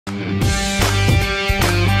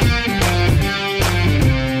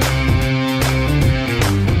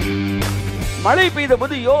மழை பெய்த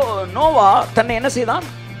போது நோவா தன்னை என்ன செய்தான்?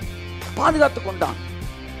 பாதுகாத்து கொண்டான்,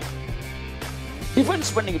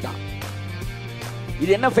 டிஃபென்ஸ் பண்ணிக்கிட்டான்.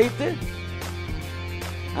 இது என்ன ஃபெய்த்?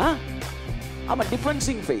 ஆமா,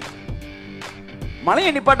 டிஃபென்சிங் ஃபெய்த்.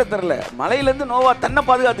 மலையை நிப்பாட்ட தெரியல, மலையிலிருந்து நோவா தன்னை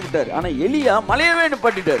பாதுகாத்துக்கிட்டாரு. ஆனா எலியா மலையவே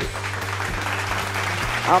நிப்பாட்டிட்டாரு.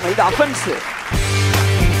 ஆமா, இது அஃபென்ஸ்.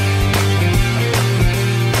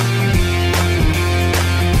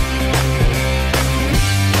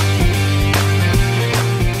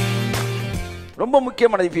 ரொம்ப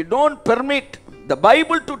முக்கியமானது. if you don't permit the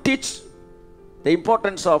Bible to teach the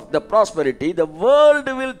importance of the prosperity, the world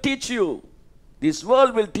will teach you. This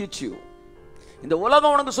world will teach you. இந்த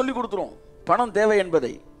உலகம் உனக்கு சொல்லி கொடுத்துரும் பணம் தேவை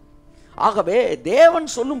என்பதை. ஆகவே தேவன்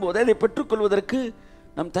சொல்லும் போது அதை பெற்றுக்கொள்வதற்கு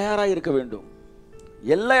நாம் தயாராக இருக்க வேண்டும்.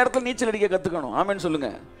 எல்லா இடத்துல நீச்சல் அடிக்க கற்றுக்கணும். ஆமேன்னு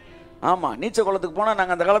சொல்லுங்க. ஆமாம், நீச்சல் குளத்துக்கு போனால்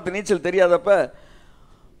நாங்கள் அந்த காலத்து நீச்சல் தெரியாதப்ப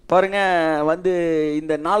பாருங்க, வந்து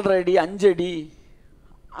இந்த 4.5 அடி 5 அடி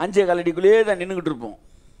 5.25 அடிக்குள்ளேயே தான் நின்றுக்கிட்டு இருப்போம்.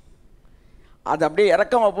 அது அப்படியே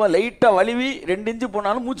இறக்கமாக போவோம், லைட்டாக வலிவி 2 இன்ச்சு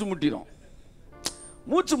போனாலும் மூச்சு முட்டிடும்.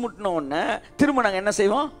 மூச்சு முட்டின உடனே திரும்ப நாங்கள் என்ன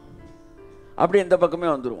செய்வோம்? அப்படியே இந்த பக்கமே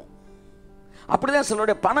வந்துடுவோம். அப்படிதான்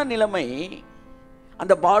சிலருடைய பண நிலைமை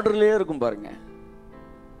அந்த பார்டர்லேயே இருக்கும் பாருங்க.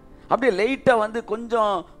 அப்படியே லைட்டாக வந்து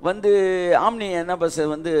கொஞ்சம் வந்து ஆம்னி என்ன பஸ்ஸு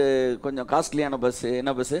வந்து கொஞ்சம் காஸ்ட்லியான பஸ்ஸு,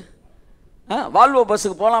 என்ன பஸ்ஸு, வால்வோ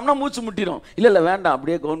பஸ்ஸுக்கு போகலாம்னா மூச்சு முட்டிடும். இல்லை வேண்டாம்,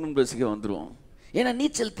 அப்படியே கவர்மெண்ட் பஸ்ஸுக்கே வந்துடுவோம். ஏன்னா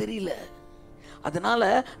நீச்சல் தெரியல. அதனால்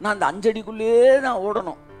நான் அந்த 5 அடிக்குள்ளேயே தான்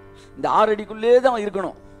ஓடணும், இந்த 6 அடிக்குள்ளேயே தான்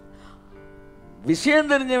இருக்கணும். விஷயம்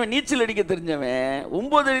தெரிஞ்சவன், நீச்சல் அடிக்க தெரிஞ்சவன்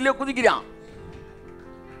 9 அடியிலே குதிக்கிறான்.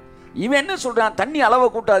 இவன் என்ன சொல்கிறான்? தண்ணி அளவை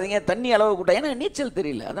கூட்டாதீங்க, தண்ணி அளவை கூட்டா. ஏன்னா நீச்சல்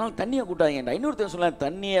தெரியல, அதனால் தண்ணியை கூட்டாதீங்கடா. இன்னொருத்தர் சொல்ல,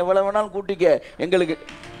 தண்ணி எவ்வளோ வேணாலும் கூட்டிக்க, எங்களுக்கு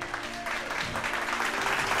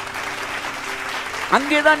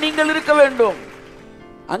அங்கே தான் நீங்கள் இருக்க வேண்டும்,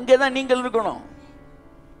 அங்கே தான் நீங்கள் இருக்கணும்.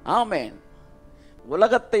 ஆமென்.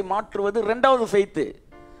 உலகத்தை மாற்றுவது 2வது ஃபெய்த்.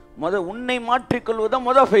 உன்னை மாற்றிக்கொள்வது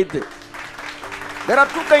தான் faith. There are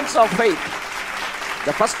 2 kinds of faith.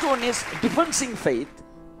 The first one is defensive faith.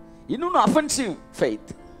 இன்னொன்று offensive faith.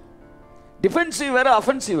 டிஃபென்சிவ் வேற,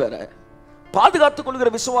 அஃபென்சிவ் வேற. பாதுகாத்துக் கொள்கிற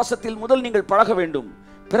விசுவாசத்தில் முதல் நீங்கள் பழக வேண்டும்,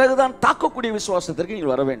 பிறகுதான் தாக்கக்கூடிய விசுவாசத்திற்கு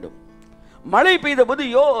நீங்கள் வர வேண்டும். மழை பெய்த போது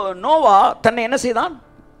நோவா தன்னை என்ன செய்தான்?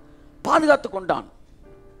 பாதுகாத்து கொண்டான்,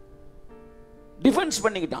 டிஃபென்ஸ்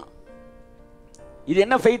பண்ணிக்கிட்டான். இது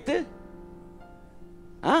என்ன ஃபெய்த்?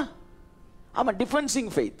 ஆமா, டிஃபென்சிங்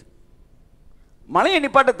ஃபெய்த். மலையை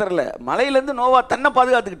நிப்பாட்ட தெரியல, மலையிலிருந்து நோவா தன்னை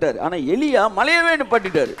பாதுகாத்துக்கிட்டாரு. ஆனா எலியா மலையவே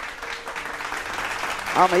நிப்பாட்டிட்டாரு.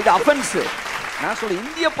 ஆமா, இது அஃபென்ஸ். நான் சொல்ல,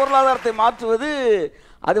 இந்திய பொருளாதாரத்தை மாற்றுவது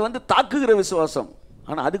அது வந்து தாக்குகிற விசுவாசம்.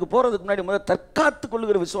 ஆனால் அதுக்கு போகிறதுக்கு முன்னாடி முதல் தற்காத்து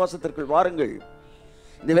கொள்ளுகிற விசுவாசத்திற்குள் வாருங்கள்.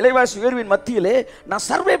 இந்த விலைவாசி உயர்வின் மத்தியிலே நான்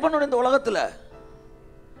சர்வே பண்ணணும். இந்த உலகத்தில்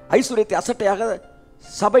ஐஸ்வர்யத்தை அசட்டையாக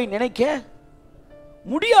சபை நினைக்க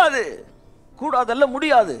முடியாது, கூடாதல்ல,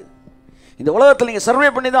 முடியாது. இந்த உலகத்தில் நீங்கள் சர்வே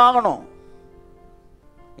பண்ணி தான் ஆகணும்.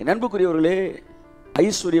 என் அன்புக்குரியவர்களே,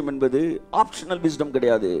 ஐஸ்வர்யம் என்பது ஆப்ஷனல் விஸ்டம்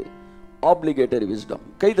கிடையாது, ஆப்ளிகேட்டரி விஸ்டம்.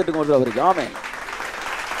 கை தட்டுங்க அவருக்கு. ஆமென்.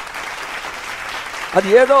 அது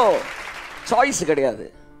ஏதோ சாய்ஸ் கிடையாது,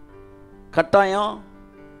 கட்டாயம்.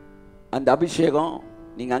 அந்த அபிஷேகம்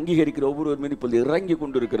நீங்கள் அங்கீகரிக்கிற ஒவ்வொருவர் மீது இப்பொழுது இறங்கி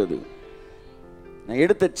கொண்டு இருக்கிறது. நான்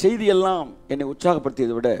எடுத்த செய்தியெல்லாம் என்னை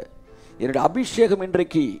உற்சாகப்படுத்தியதை விட என்னுடைய அபிஷேகம்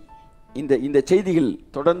இன்றைக்கு இந்த செய்திகள்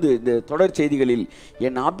தொடர்ந்து இந்த தொடர் செய்திகளில்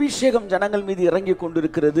என் அபிஷேகம் ஜனங்கள் மீது இறங்கி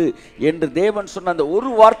கொண்டிருக்கிறது என்று தேவன் சொன்ன அந்த ஒரு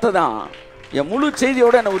வார்த்தை தான் என் முழு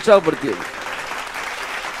செய்தியோடு என்னை உற்சாகப்படுத்தியது.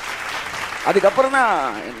 அதுக்கப்புறம் தான்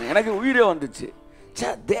எனக்கு உயிரே வந்துச்சு.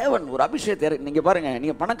 தேவன் ஒரு அபிஷேகத்தை, நீங்கள் பாருங்கள்,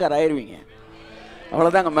 நீங்கள் பணக்கார ஆயிடுவீங்க,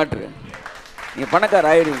 அவ்வளோதாங்க மேட்ரு. நீங்கள் பணக்கார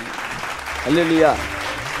ஆயிடுவீங்க. அல்லேலூயா.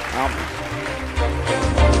 ஆமாம்.